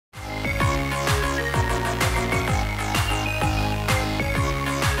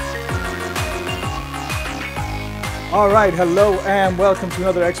All right, hello and welcome to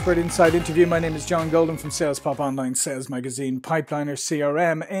another Expert Insight interview. My name is John Golden from SalesPOP Online Sales Magazine, Pipeliner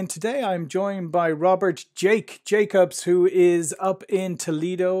CRM. And today I'm joined by Robert Jake Jacobs, who is up in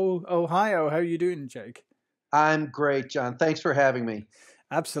Toledo, Ohio. How are you doing, Jake? I'm great, John. Thanks for having me.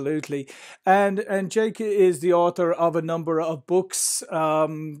 Absolutely. And Jake is the author of a number of books.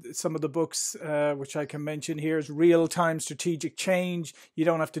 Some of the books which I can mention here is Real-Time Strategic Change. You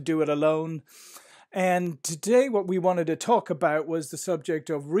don't have to do it alone. And today what we wanted to talk about was the subject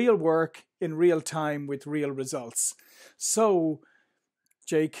of real work in real time with real results. So,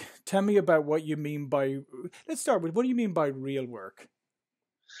 Jake, tell me about what you mean by, let's start with, what do you mean by real work?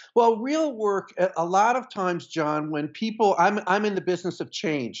 Well, real work, a lot of times, John, when people, I'm in the business of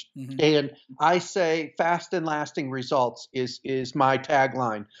change, and I say fast and lasting results is my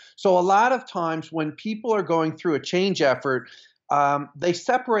tagline. So a lot of times when people are going through a change effort, they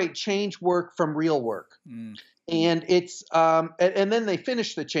separate change work from real work. And it's and then they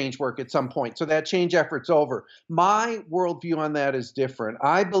finish the change work at some point. So that change effort's over. My worldview on that is different.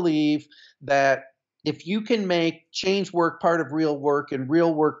 I believe that if you can make change work part of real work and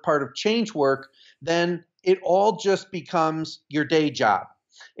real work part of change work, then it all just becomes your day job.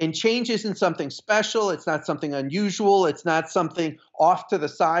 And change isn't something special. It's not something unusual. It's not something off to the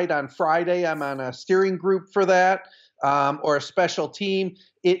side on Friday. I'm on a steering group for that. Or a special team.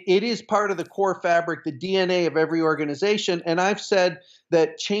 It is part of the core fabric, the DNA of every organization. And I've said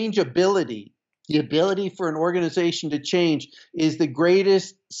that changeability, the ability for an organization to change, is the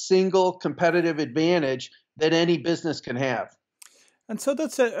greatest single competitive advantage that any business can have. And so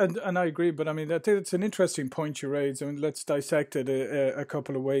that's and I agree, but I mean, it's an interesting point you raise. I mean, let's dissect it a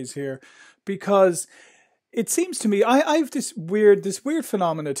couple of ways here, because it seems to me, I've this weird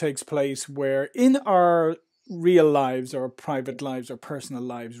phenomena takes place where in our real lives or private lives or personal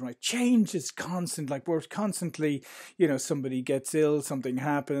lives, right? Change is constant. Like we're constantly, somebody gets ill, something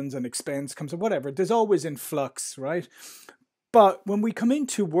happens, an expense comes up, whatever. There's always in flux, right? But when we come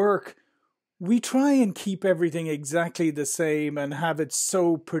into work, we try and keep everything exactly the same and have it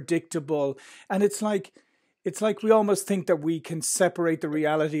so predictable. And it's like we almost think that we can separate the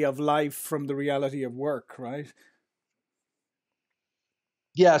reality of life from the reality of work, right?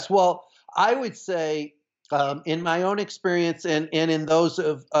 Yes. Well, I would say, in my own experience and in those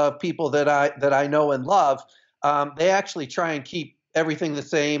of people that I know and love, they actually try and keep everything the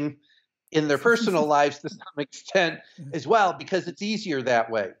same in their personal lives to some extent as well, because it's easier that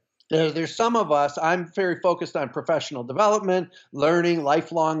way. There's some of us, I'm very focused on professional development, learning,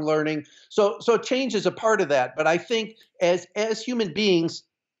 lifelong learning. So change is a part of that. But I think as human beings,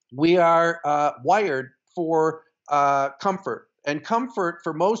 we are wired for comfort. And comfort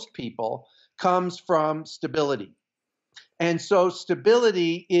for most people comes from stability. And so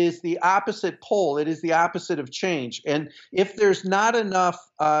stability is the opposite pole. It is the opposite of change. And if there's not enough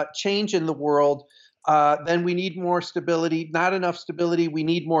change in the world, then we need more stability. Not enough stability, we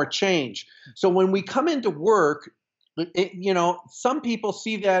need more change. So when we come into work, some people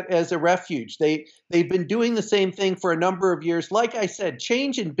see that as a refuge. They've been doing the same thing for a number of years. Like I said,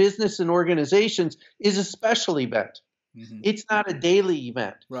 change in business and organizations is a special event. It's not a daily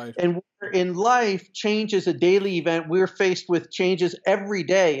event. Right. And in life, change is a daily event. We're faced with changes every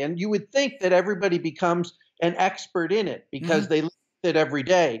day. And you would think that everybody becomes an expert in it because they live it every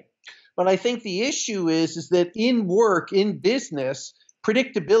day. But I think the issue is that in work, in business,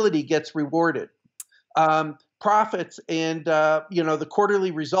 predictability gets rewarded. Profits and the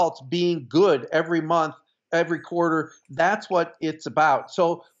quarterly results being good every month, every quarter, that's what it's about.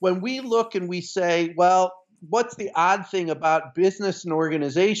 So when we look and we say, well, what's the odd thing about business and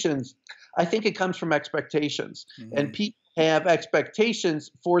organizations? I think it comes from expectations. And people have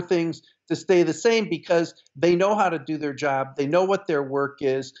expectations for things to stay the same because they know how to do their job. They know what their work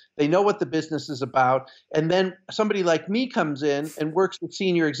is. They know what the business is about. And then somebody like me comes in and works with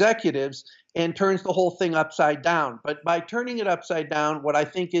senior executives and turns the whole thing upside down. But by turning it upside down, what I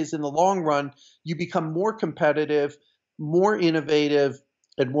think is in the long run, you become more competitive, more innovative,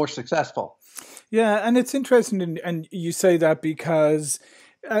 and more successful. Yeah, and it's interesting, and you say that because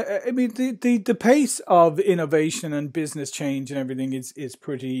I mean the pace of innovation and business change and everything is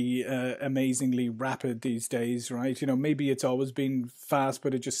pretty amazingly rapid these days, right? Maybe it's always been fast,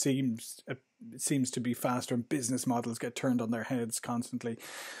 but it just seems to be faster, and business models get turned on their heads constantly.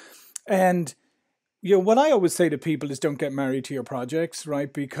 And what I always say to people is don't get married to your projects,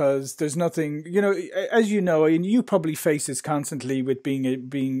 right? Because there's nothing, as and you probably face this constantly with being,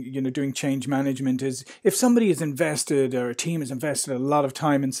 doing change management, is if somebody has invested or a team has invested a lot of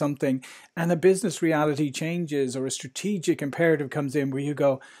time in something and a business reality changes or a strategic imperative comes in where you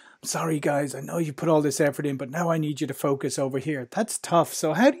go, sorry guys, I know you put all this effort in, but now I need you to focus over here. That's tough.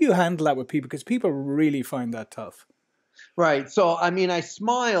 So how do you handle that with people? Because people really find that tough. Right. So, I mean, I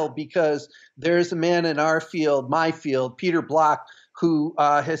smile because there's a man in our field, my field, Peter Block, who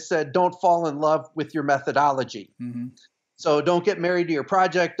has said, don't fall in love with your methodology. Mm-hmm. So don't get married to your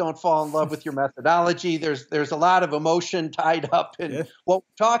project. Don't fall in love with your methodology. There's a lot of emotion tied up in what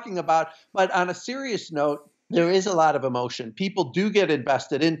we're talking about. But on a serious note, there is a lot of emotion. People do get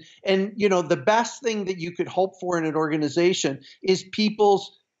invested in, and you know, the best thing that you could hope for in an organization is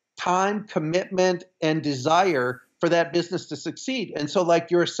people's time, commitment, and desire for that business to succeed. And so,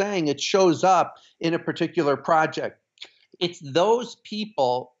 like you're saying, it shows up in a particular project. It's those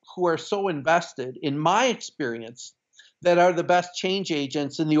people who are so invested, in my experience, that are the best change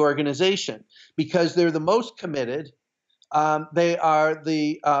agents in the organization because they're the most committed. They are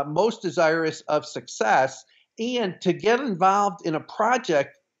the most desirous of success. And to get involved in a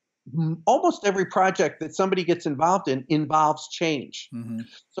project, almost every project that somebody gets involved in involves change. Mm-hmm.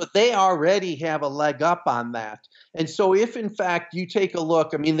 So they already have a leg up on that. And so if in fact you take a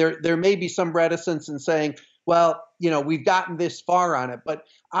look, I mean, there may be some reticence in saying, well, you know, we've gotten this far on it, but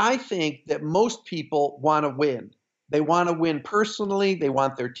I think that most people want to win. They want to win personally. They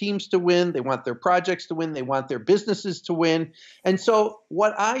want their teams to win. They want their projects to win. They want their businesses to win. And so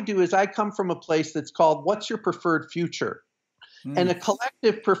what I do is I come from a place that's called, what's your preferred future? And a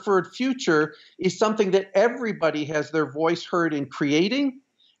collective preferred future is something that everybody has their voice heard in creating,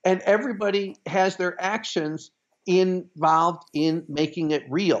 and everybody has their actions involved in making it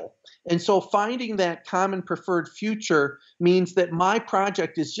real. And so finding that common preferred future means that my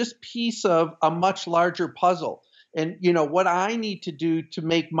project is just a piece of a much larger puzzle. And, you know, what I need to do to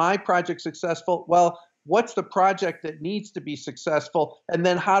make my project successful, well, what's the project that needs to be successful? And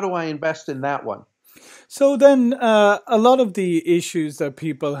then how do I invest in that one? So then a lot of the issues that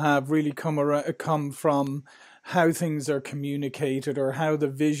people have really come from how things are communicated or how the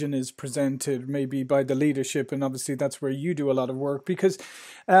vision is presented, maybe by the leadership. And obviously that's where you do a lot of work, because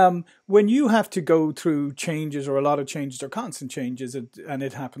when you have to go through changes, or a lot of changes or constant changes, and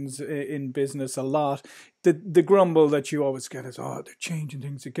it happens in business a lot, the grumble that you always get is, oh, they're changing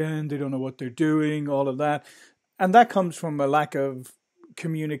things again, they don't know what they're doing, all of that. And that comes from a lack of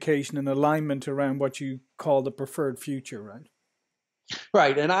communication and alignment around what you call the preferred future, right?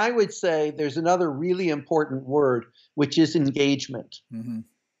 Right. And I would say there's another really important word, which is engagement. Mm-hmm.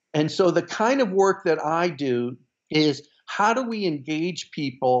 And so the kind of work that I do is, how do we engage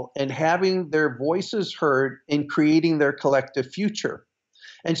people and having their voices heard in creating their collective future?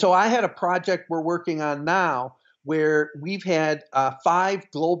 And so I had a project we're working on now where we've had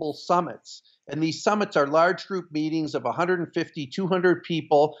 5 global summits. And these summits are large group meetings of 150, 200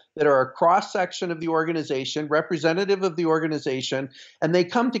 people that are a cross-section of the organization, representative of the organization, and they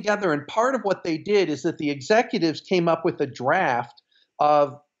come together. And part of what they did is that the executives came up with a draft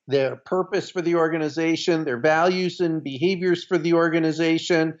of their purpose for the organization, their values and behaviors for the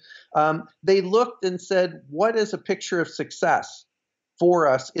organization. They looked and said, what is a picture of success for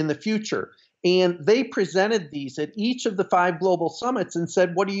us in the future? And they presented these at each of the 5 global summits and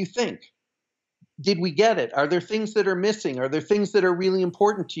said, what do you think? Did we get it? Are there things that are missing? Are there things that are really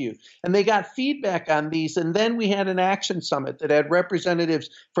important to you? And they got feedback on these. And then we had an action summit that had representatives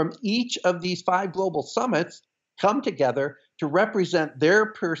from each of these 5 global summits come together to represent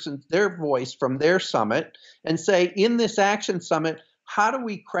their voice from their summit and say, in this action summit, how do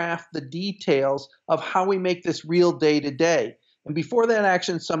we craft the details of how we make this real day to day? And before that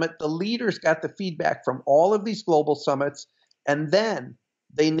action summit, the leaders got the feedback from all of these global summits, and then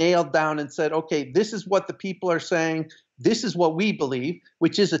they nailed down and said, okay, this is what the people are saying. This is what we believe,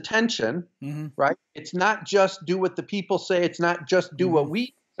 which is attention, right? It's not just do what the people say. It's not just do what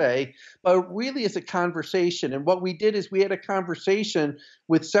we say, but it really is a conversation. And what we did is we had a conversation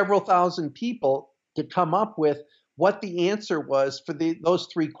with several thousand people to come up with what the answer was for those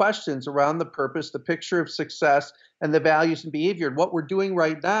 3 questions around the purpose, the picture of success, and the values and behavior. And what we're doing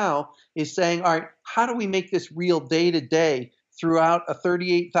right now is saying, all right, how do we make this real day to day throughout a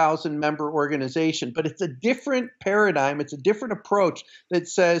 38,000 member organization? But it's a different paradigm. It's a different approach that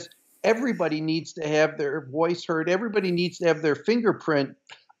says everybody needs to have their voice heard. Everybody needs to have their fingerprint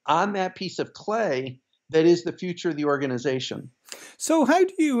on that piece of clay that is the future of the organization. So how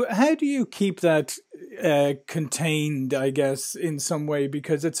do you keep that contained, I guess, in some way?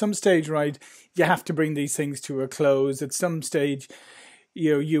 Because at some stage, right, you have to bring these things to a close. At some stage,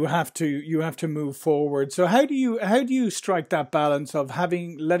 you have to move forward. So how do you strike that balance of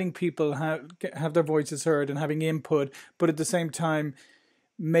letting people have their voices heard and having input, but at the same time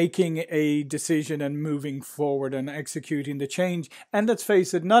making a decision and moving forward and executing the change. And let's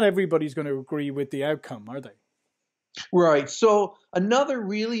face it, not everybody's going to agree with the outcome, are they? Right. So another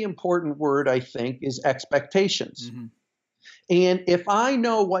really important word, I think, is expectations. Mm-hmm. And if I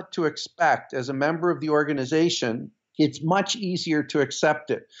know what to expect as a member of the organization, it's much easier to accept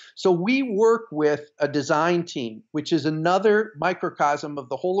it. So we work with a design team, which is another microcosm of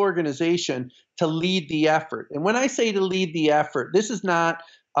the whole organization, to lead the effort. And when I say to lead the effort, this is not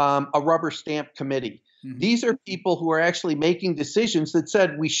a rubber stamp committee. Mm-hmm. These are people who are actually making decisions that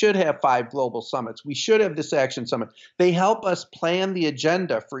said we should have 5 global summits. We should have this action summit. They help us plan the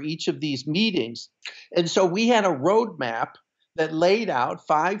agenda for each of these meetings. And so we had a roadmap that laid out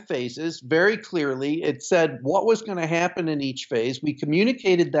 5 phases very clearly. It said what was going to happen in each phase. We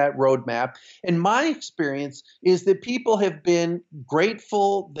communicated that roadmap. And my experience is that people have been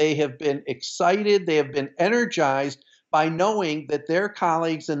grateful. They have been excited. They have been energized by knowing that their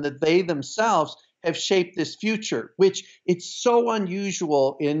colleagues and that they themselves have shaped this future, which it's so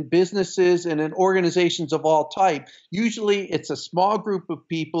unusual in businesses and in organizations of all type. Usually it's a small group of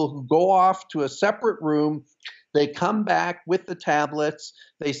people who go off to a separate room. They come back with the tablets.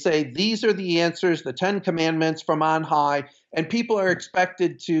 They say, these are the answers, the 10 commandments from on high. And people are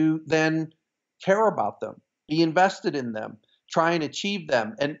expected to then care about them, be invested in them, try and achieve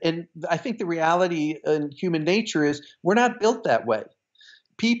them. And I think the reality in human nature is we're not built that way.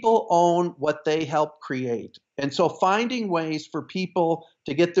 People own what they help create. And so finding ways for people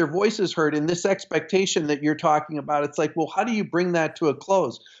to get their voices heard in this expectation that you're talking about, it's like, well, how do you bring that to a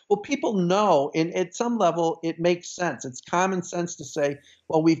close? Well, people know, and at some level, it makes sense. It's common sense to say,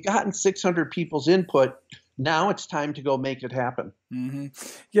 well, we've gotten 600 people's input. Now it's time to go make it happen. Mm-hmm.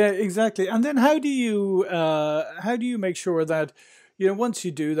 Yeah, exactly. And then how do you make sure that, once you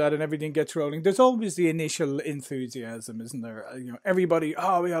do that and everything gets rolling, there's always the initial enthusiasm, isn't there? Everybody, we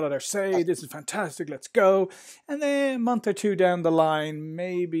got our say, this is fantastic, let's go. And then a month or two down the line,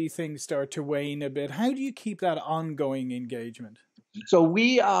 maybe things start to wane a bit. How do you keep that ongoing engagement? So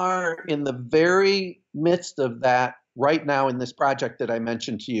we are in the very midst of that right now in this project that I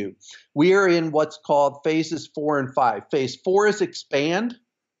mentioned to you. We are in what's called phases 4 and 5. Phase 4 is expand,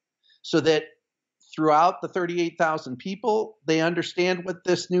 so that throughout the 38,000 people, they understand what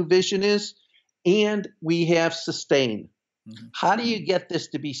this new vision is, and we have sustain. Mm-hmm. How do you get this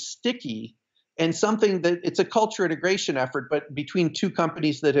to be sticky and something that it's a culture integration effort, but between 2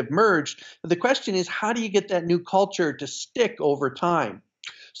 companies that have merged? The question is, how do you get that new culture to stick over time?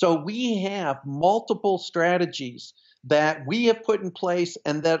 So we have multiple strategies that we have put in place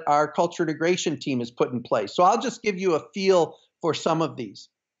and that our culture integration team has put in place. So I'll just give you a feel for some of these.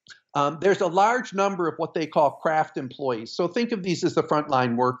 There's a large number of what they call craft employees. So think of these as the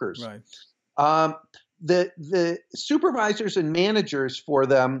frontline workers. Right. The supervisors and managers for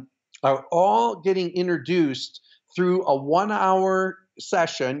them are all getting introduced through a 1-hour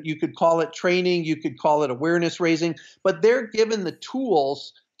session. You could call it training, you could call it awareness raising, but they're given the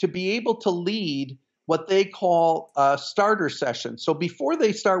tools to be able to lead what they call a starter session. So before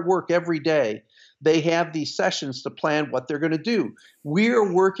they start work every day, they have these sessions to plan what they're going to do.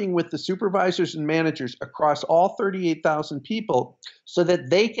 We're working with the supervisors and managers across all 38,000 people so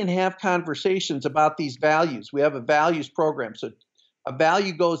that they can have conversations about these values. We have a values program. So a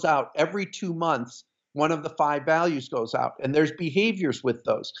value goes out every 2 months. One of the 5 values goes out, and there's behaviors with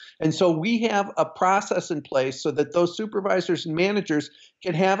those. And so we have a process in place so that those supervisors and managers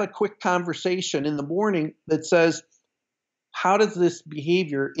can have a quick conversation in the morning that says, how does this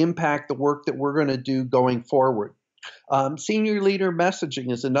behavior impact the work that we're going to do going forward? Senior leader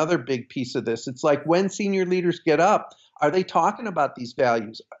messaging is another big piece of this. It's like when senior leaders get up, are they talking about these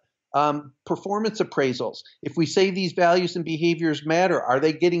values? Performance appraisals. If we say these values and behaviors matter, are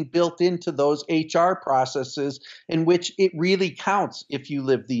they getting built into those HR processes in which it really counts if you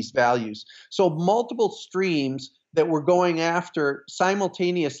live these values? So multiple streams that we're going after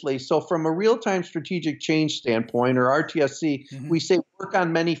simultaneously. So from a real-time strategic change standpoint, or RTSC, mm-hmm. we say work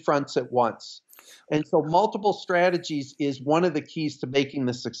on many fronts at once. And so multiple strategies is one of the keys to making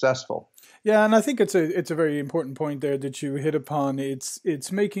this successful. Yeah, and I think it's a very important point there that you hit upon.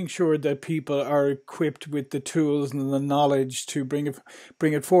 It's making sure that people are equipped with the tools and the knowledge to bring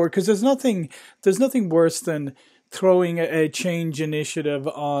it forward. Because there's nothing worse than throwing a change initiative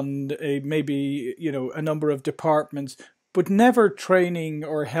on maybe a number of departments, but never training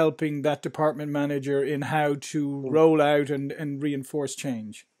or helping that department manager in how to roll out and reinforce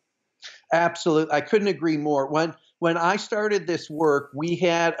change. Absolutely. I couldn't agree more. When I started this work, we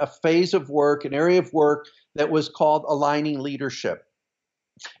had a phase of work, an area of work that was called aligning leadership.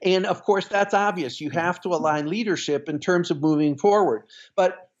 And of course, that's obvious. You have to align leadership in terms of moving forward.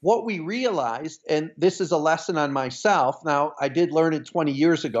 But what we realized, and this is a lesson on myself, now I did learn it 20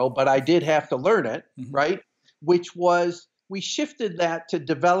 years ago, but I did have to learn it, right? Which was we shifted that to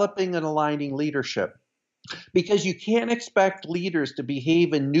developing and aligning leadership. Because you can't expect leaders to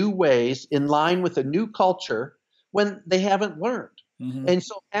behave in new ways in line with a new culture when they haven't learned. And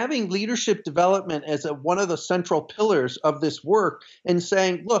so having leadership development as one of the central pillars of this work and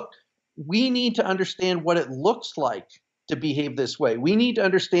saying, look, we need to understand what it looks like to behave this way. We need to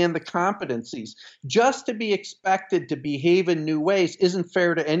understand the competencies. Just to be expected to behave in new ways isn't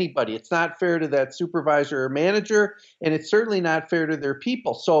fair to anybody. It's not fair to that supervisor or manager, and it's certainly not fair to their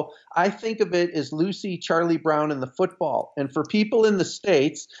people. So I think of it as Lucy, Charlie Brown, and the football. And for people in the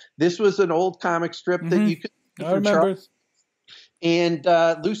States, this was an old comic strip that you could see I remember. And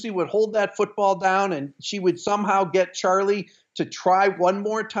Lucy would hold that football down, and she would somehow get Charlie to try one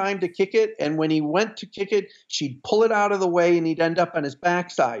more time to kick it. And when he went to kick it, she'd pull it out of the way, and he'd end up on his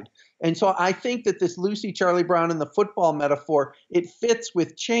backside. And so I think that this Lucy, Charlie Brown, and the football metaphor, it fits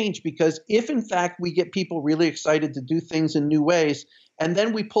with change, because if, in fact, we get people really excited to do things in new ways, and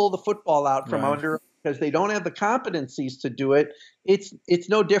then we pull the football out from under because they don't have the competencies to do it, it's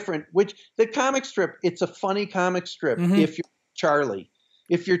no different. Which the comic strip, it's a funny comic strip if you're Charlie.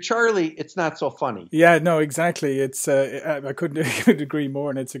 If you're Charlie, it's not so funny. Yeah, no, exactly. It's I couldn't agree more,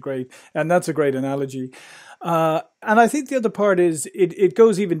 and that's a great analogy. And I think the other part is it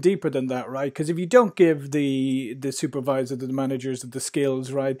goes even deeper than that, right? Because if you don't give the supervisor, the managers, the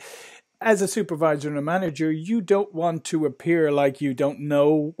skills, right, as a supervisor and a manager, you don't want to appear like you don't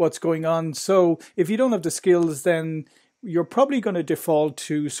know what's going on. So if you don't have the skills, then you're probably going to default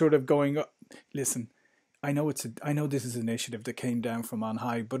to sort of going, listen, I know this is an initiative that came down from on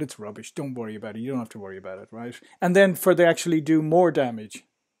high, but it's rubbish. Don't worry about it. You don't have to worry about it, right? And then they actually do more damage.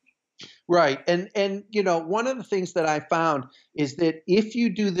 Right. And you know, one of the things that I found is that if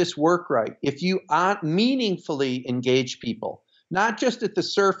you do this work right, if you meaningfully engage people, not just at the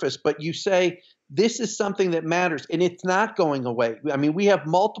surface, but you say, this is something that matters, and it's not going away. I mean, we have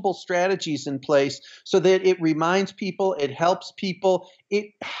multiple strategies in place so that it reminds people, it helps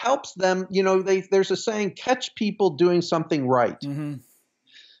them, you know, there's a saying, catch people doing something right.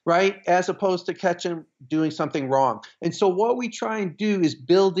 Right? As opposed to catch them doing something wrong. And so what we try and do is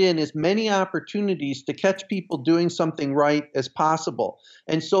build in as many opportunities to catch people doing something right as possible.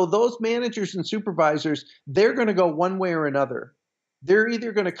 And so those managers and supervisors, they're going to go one way or another. They're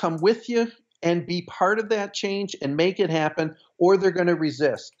either going to come with you and be part of that change and make it happen, or they're going to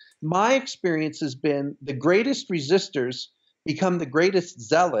resist. My experience has been the greatest resistors become the greatest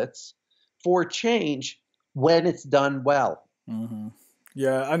zealots for change when it's done well.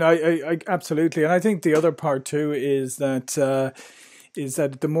 Yeah, and I absolutely, and I think the other part too is that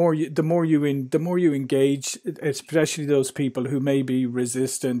the more you engage, especially those people who may be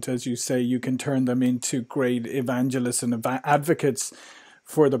resistant, as you say, you can turn them into great evangelists and advocates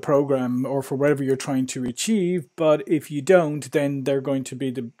for the program or for whatever you're trying to achieve. But if you don't, then they're going to be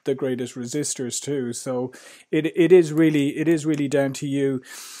the greatest resistors too. So it is really down to you.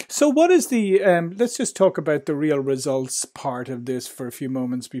 So what is the let's just talk about the real results part of this for a few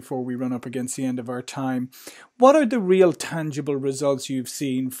moments before we run up against the end of our time. What are the real tangible results you've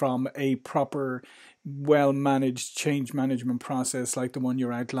seen from a proper, well-managed change management process like the one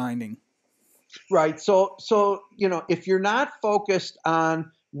you're outlining? Right. So, you know, if you're not focused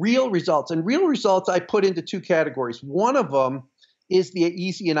on real results, and real results I put into two categories. One of them is the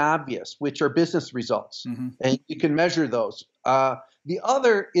easy and obvious, which are business results, and you can measure those. The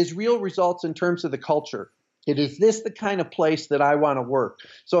other is real results in terms of the culture. Is this the kind of place that I want to work?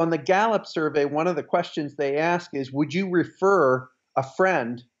 So on the Gallup survey, one of the questions they ask is, would you refer a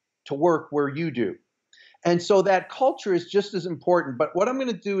friend to work where you do? And so that culture is just as important. But what I'm going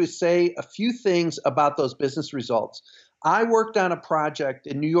to do is say a few things about those business results. I worked on a project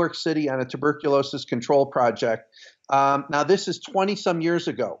in New York City on a tuberculosis control project. Now, this is 20-some years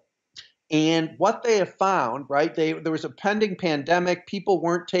ago. And what they have found, right, there was a pending pandemic. People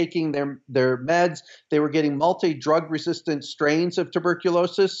weren't taking their meds. They were getting multi-drug resistant strains of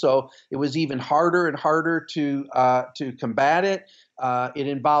tuberculosis. So it was even harder and harder to combat it. It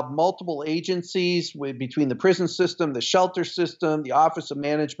involved multiple agencies between the prison system, the shelter system, the Office of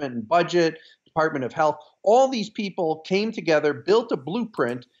Management and Budget, Department of Health. All these people came together, built a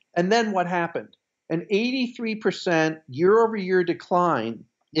blueprint, and then what happened? An 83% year-over-year decline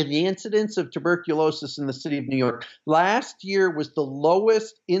in the incidence of tuberculosis in the city of New York. Last year was the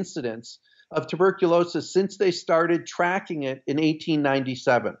lowest incidence of tuberculosis since they started tracking it in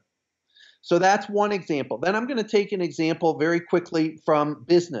 1897. So that's one example. Then I'm going to take an example very quickly from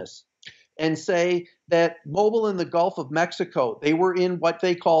business and say that mobile in the Gulf of Mexico, they were in what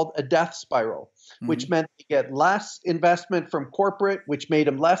they called a death spiral, which meant they get less investment from corporate, which made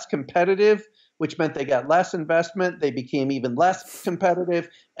them less competitive, which meant they got less investment, they became even less competitive,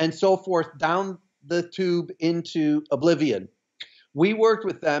 and so forth down the tube into oblivion. We worked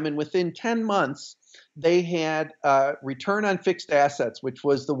with them, and within 10 months, they had return on fixed assets, which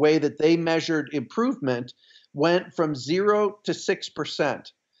was the way that they measured improvement, went from 0 to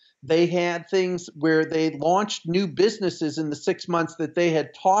 6%. They had things where they launched new businesses in the 6 months that they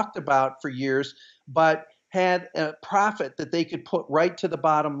had talked about for years, but had a profit that they could put right to the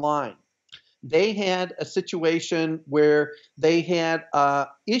bottom line. They had a situation where they had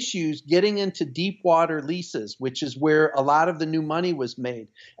issues getting into deep water leases, which is where a lot of the new money was made.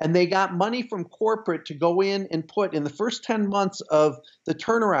 And they got money from corporate to go in and put in the first 10 months of the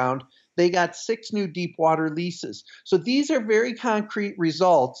turnaround, they got 6 new deep water leases. So these are very concrete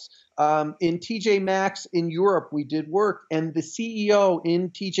results. In TJ Maxx in Europe, we did work, and the CEO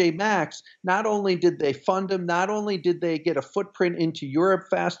in TJ Maxx, not only did they fund them, not only did they get a footprint into Europe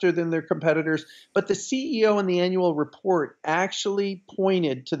faster than their competitors, but the CEO in the annual report actually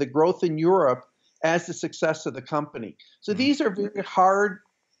pointed to the growth in Europe as the success of the company. So these are very hard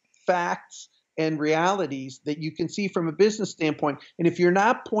facts and realities that you can see from a business standpoint. And if you're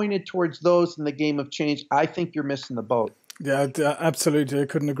not pointed towards those in the game of change, I think you're missing the boat. Yeah, absolutely. I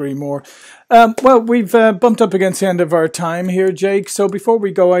couldn't agree more. Well, we've bumped up against the end of our time here, Jake. So before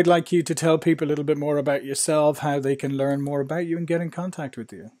we go, I'd like you to tell people a little bit more about yourself, how they can learn more about you and get in contact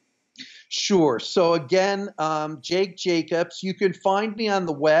with you. Sure. So again, Jake Jacobs, you can find me on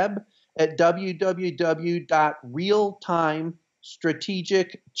the web at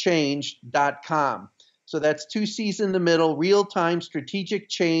www.realtimestrategicchange.com. So that's 2 C's in the middle,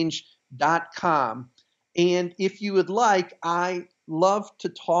 realtimestrategicchange.com. And if you would like, I love to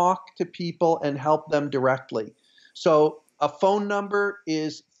talk to people and help them directly. So a phone number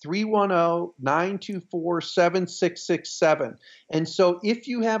is 310-924-7667. And so if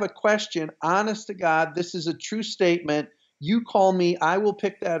you have a question, honest to God, this is a true statement, you call me, I will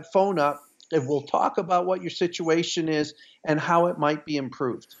pick that phone up, and we'll talk about what your situation is and how it might be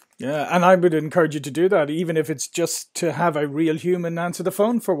improved. Yeah, and I would encourage you to do that, even if it's just to have a real human answer the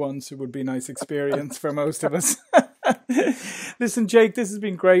phone for once. It would be a nice experience for most of us. Listen, Jake, this has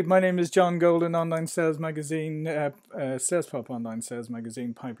been great. My name is John Golden, Online Sales Magazine, SalesPOP Online Sales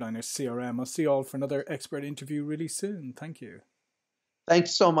Magazine, Pipeliner CRM. I'll see you all for another expert interview really soon. Thank you.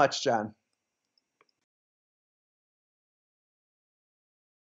 Thanks so much, John.